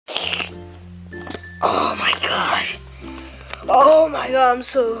Oh my god. Oh my god,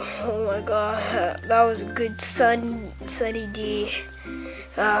 oh my god. That was a good sunny day.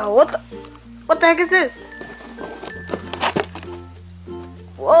 What the heck is this?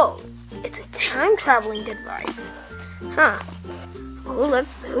 Whoa, it's a time traveling device. Huh. Who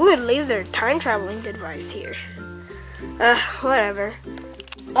would leave their time traveling device here? Whatever.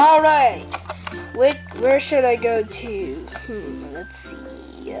 Alright. Where should I go to? Let's see.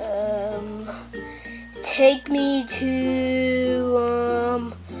 Take me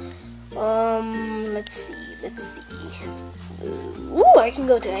to let's see. Ooh, I can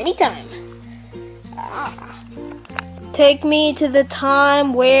go to any time. Take me to the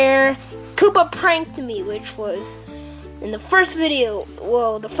time where Koopa pranked me, which was in the first video,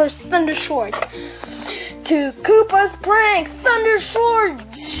 well, the first Thunder Short. To Koopa's prank, Thunder Short.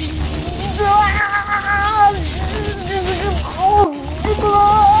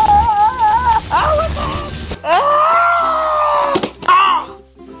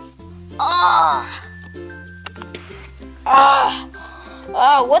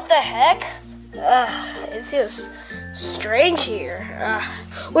 What the heck? It feels strange here.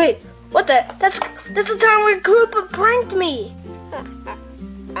 Wait, what the? That's the time where Koopa pranked me.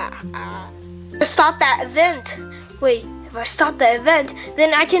 Stop that event. Wait, if I stop the event,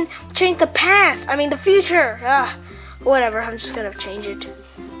 then I can change the past. I mean the future. Whatever. I'm just gonna change it.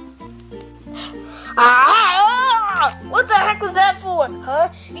 What the heck was that for? Huh?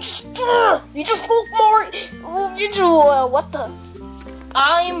 You just spoke more. What the?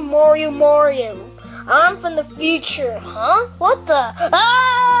 I'm Mario. I'm from the future, huh? What the?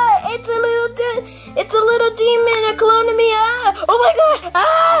 It's a little demon, a clone of me. Oh my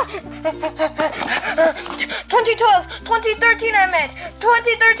god. 2012, 2013 I meant.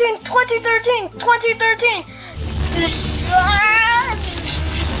 2013.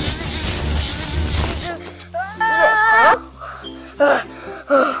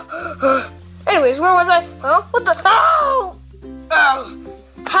 Anyways, where was I? Huh? What the? Oh!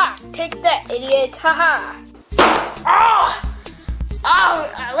 Ha! Take that, idiot! Haha! Oh!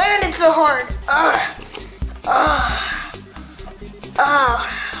 I landed so hard!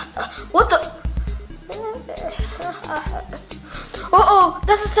 What the?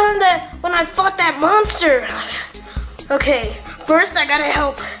 That's the time that when I fought that monster. Okay, first I gotta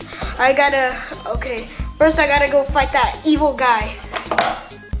go fight that evil guy.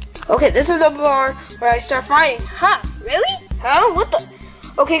 Okay, this is the part where I start fighting. Huh? Really? Huh? What the?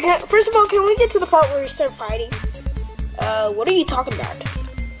 Okay, first of all, can we get to the part where we start fighting? What are you talking about?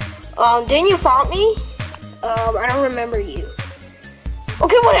 Didn't you fight me? I don't remember you.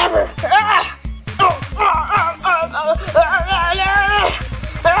 Okay, whatever. That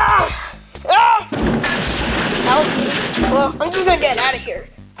was me. Well, I'm just gonna get out of here.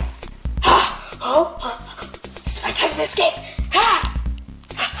 It's my time to escape.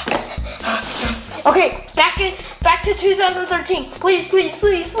 Okay, back to 2013. Please.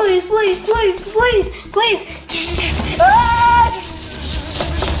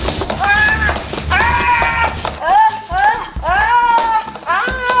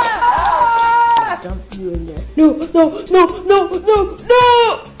 Dump you in there. No.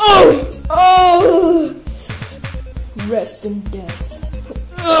 Oh. Rest in death.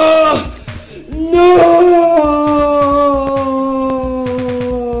 No.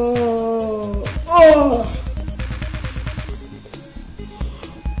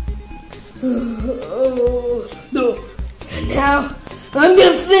 No. And now I'm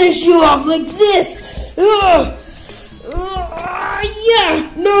gonna finish you off like this. Yeah.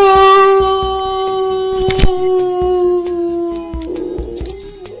 No.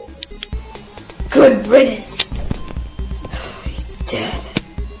 Good riddance. He's dead.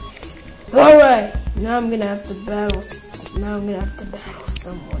 All right. Now I'm gonna have to battle. Someone,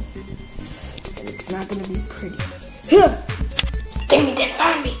 and it's not gonna be pretty. Damn, he didn't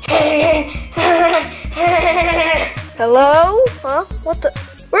find me. Hello? Huh? What the?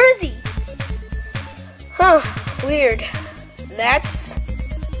 Where is he? Huh? Weird. That's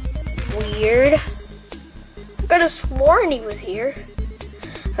weird. I could have sworn he was here.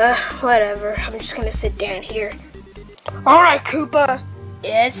 Whatever. I'm just gonna sit down here. All right, Koopa.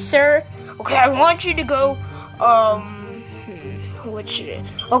 Yes, sir. Okay, I want you to go.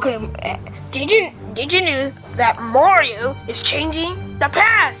 Okay, did you know that Mario is changing the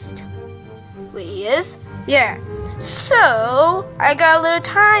past? Wait, he is? Yeah. So, I got a little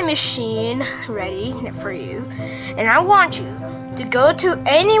time machine ready for you, and I want you to go to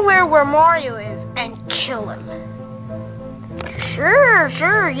anywhere where Mario is and kill him. Sure.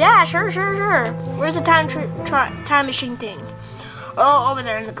 Where's the time machine thing? Oh, over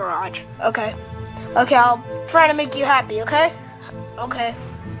there in the garage. Okay. Okay, I'll try to make you happy, okay? Okay.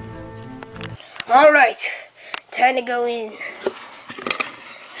 Alright. Time to go in.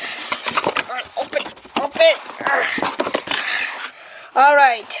 Open.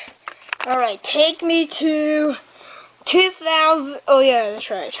 Alright, take me to 2000. Oh yeah, that's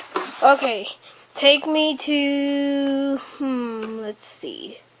right. Okay, take me to, let's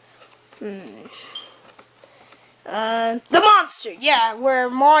see. The monster, yeah, where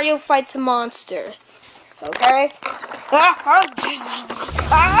Mario fights a monster. Okay?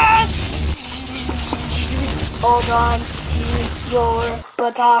 Hold on to your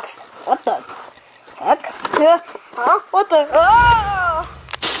buttocks. What the heck? Huh? What the? Oh!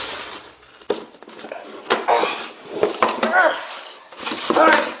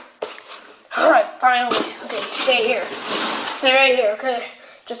 Alright, finally. Okay, stay here. Stay right here, okay?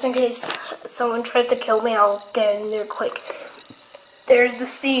 Just in case someone tries to kill me, I'll get in there quick. There's the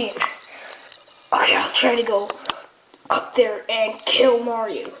scene. Okay, I'll try to go up there and kill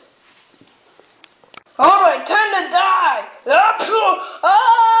Mario. Alright, time to die!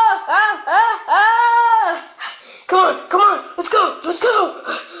 Come on, let's go!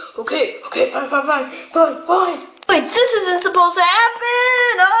 Okay, fine. Wait, this isn't supposed to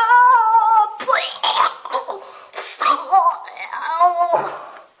happen! Oh, please!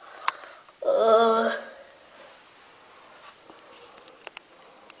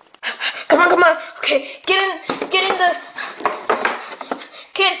 Come on. Okay, get in there.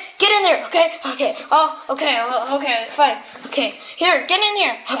 Okay. Oh, okay, fine. Okay, here, get in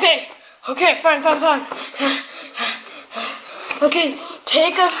here. Okay, fine. Okay,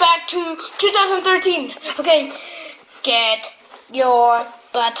 take us back to 2013. Okay, get your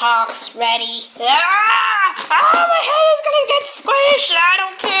buttocks ready. My head is gonna get squished. I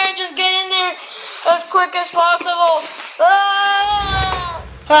don't care. Just get in there as quick as possible.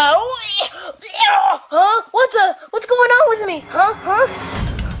 What's going on with me? Huh?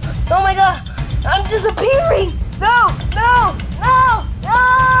 Oh my god, I'm disappearing. No.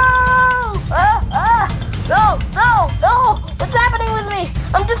 What's happening with me?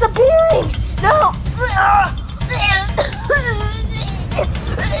 I'm disappearing. No.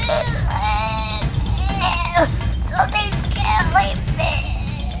 Something's killing me.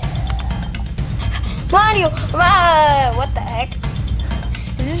 Mario, what the heck?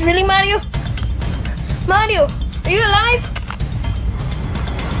 Is this really Mario? Mario, are you alive?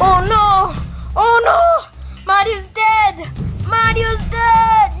 Oh no! Mario's dead!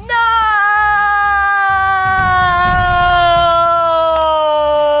 No!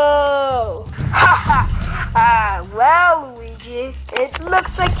 Well, Luigi, it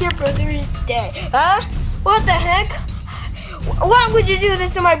looks like your brother is dead. Huh? What the heck? Why would you do this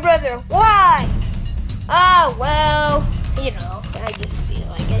to my brother? Why? Well, I just feel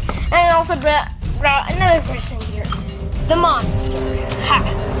like it. And I also brought another person here. The monster. Ha!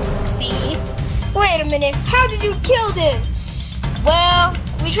 See? Wait a minute. How did you kill him? Well,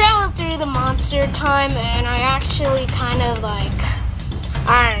 we traveled through the monster time, and I actually kind of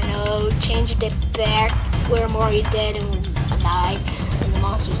changed it back where Mario's dead and alive, and the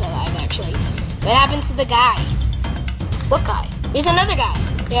monster's alive, actually. What happens to the guy? What guy? There's another guy.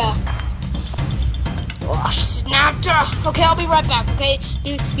 Yeah. Oh, snapped. Okay, I'll be right back, okay?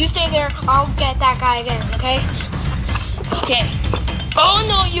 You stay there. I'll get that guy again, okay? Okay. Oh,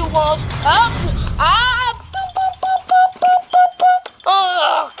 no, you won't.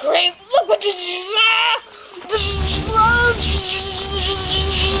 Oh, great. Look what you just...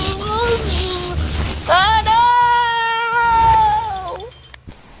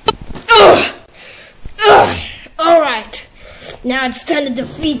 Alright. Now it's time to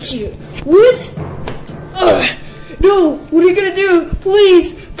defeat you. What? No, what are you gonna do?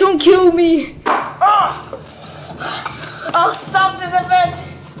 Please, don't kill me. I'll stop this event.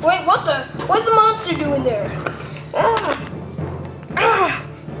 Wait, what's the monster doing there?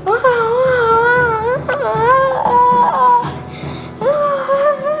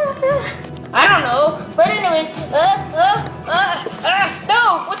 I don't know, but anyways,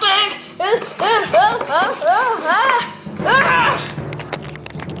 no, what the heck?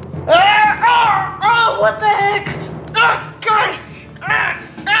 What the heck? Oh, God!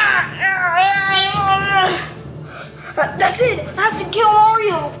 That's it! I have to kill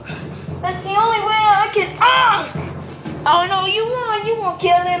Mario! That's the only way I can... Oh no, you won't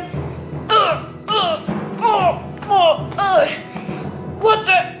kill him! What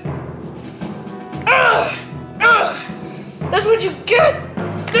the... That's what you get!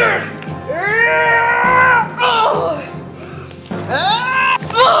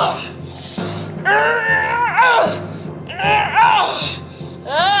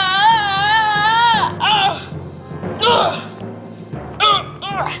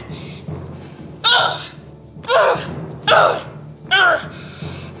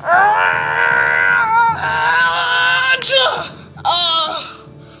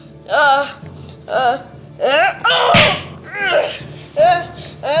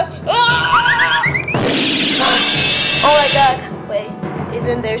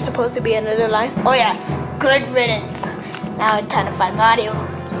 supposed to be another line? Oh yeah, good riddance. Now it's time to find Mario.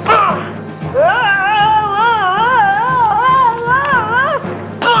 Huh?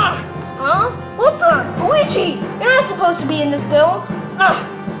 What the? Luigi, you're not supposed to be in this film.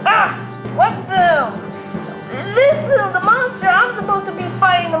 What film? This film, the monster. I'm supposed to be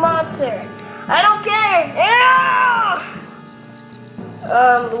fighting the monster. I don't care.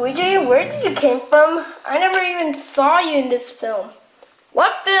 Luigi, where did you came from? I never even saw you in this film.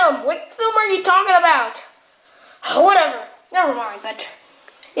 What film? What film are you talking about? Whatever. Never mind, but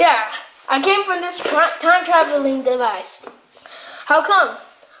yeah, I came from this time traveling device. How come?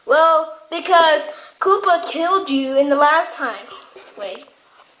 Well, because Koopa killed you in the last time. Wait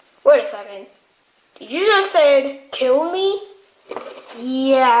a second. Did you just say kill me?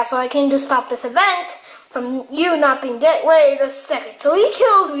 Yeah, so I came to stop this event from you not being dead. Wait a second. So he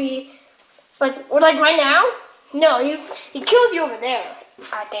killed me, like right now? No, he kills you over there,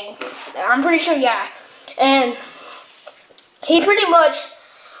 I think. I'm pretty sure, yeah. And he pretty much,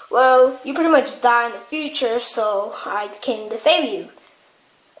 well, you pretty much die in the future, so I came to save you.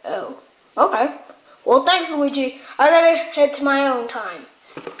 Oh, okay. Well, thanks, Luigi. I gotta head to my own time.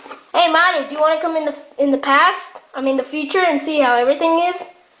 Hey, Mario, do you want to come in the past? I mean, the future, and see how everything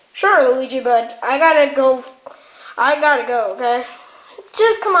is? Sure, Luigi, but I gotta go. Okay?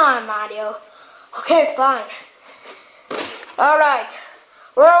 Just come on, Mario. Okay, fine. All right.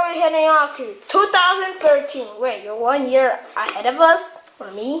 Where are we heading off to? 2013. Wait, you're 1 year ahead of us? Or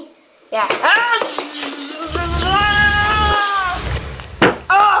me? Yeah.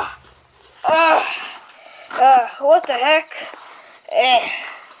 What the heck?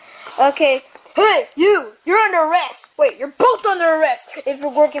 Okay. Hey, you're under arrest. Wait, you're both under arrest if you're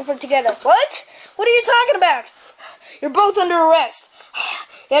working for together. What? What are you talking about? You're both under arrest.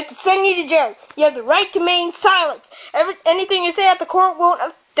 They have to send you to jail. You have the right to remain silent. Anything you say at the court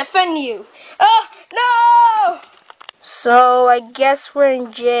won't defend you. No! So, I guess we're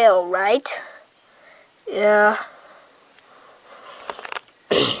in jail, right? Yeah.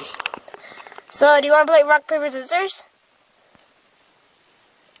 So, do you want to play rock, paper, scissors?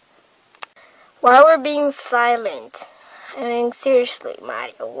 Why we're being silent? I mean, seriously,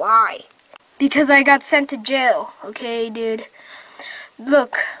 Mario, why? Because I got sent to jail, okay, dude?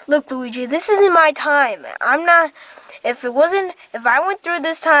 Look, Luigi, this isn't my time. I'm not, if I went through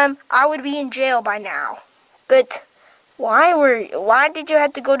this time, I would be in jail by now. But why did you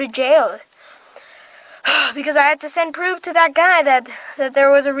have to go to jail? Because I had to send proof to that guy that there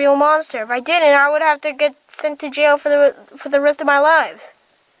was a real monster. If I didn't, I would have to get sent to jail for the rest of my life.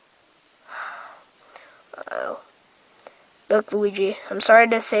 Oh. Look, Luigi, I'm sorry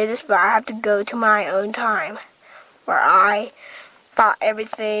to say this, but I have to go to my own time, where I fought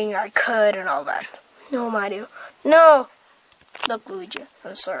everything I could and all that. No, Mario. No! Look, Luigi,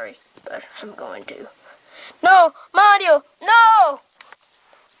 I'm sorry, but I'm going to. No! Mario! No!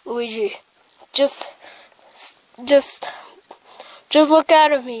 Luigi, just look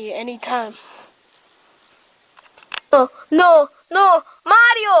out of me anytime. No,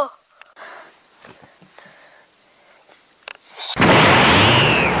 Mario!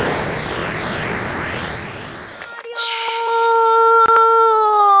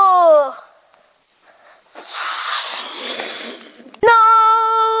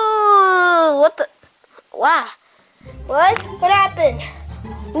 Wow. What happened?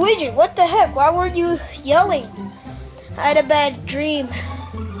 Luigi, what the heck? Why were you yelling? I had a bad dream.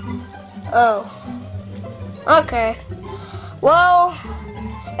 Oh. Okay. Well,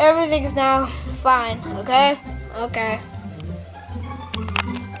 everything's now fine, okay? Okay.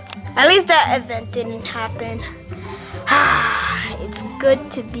 At least that event didn't happen. It's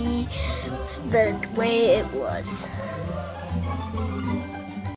good to be the way it was.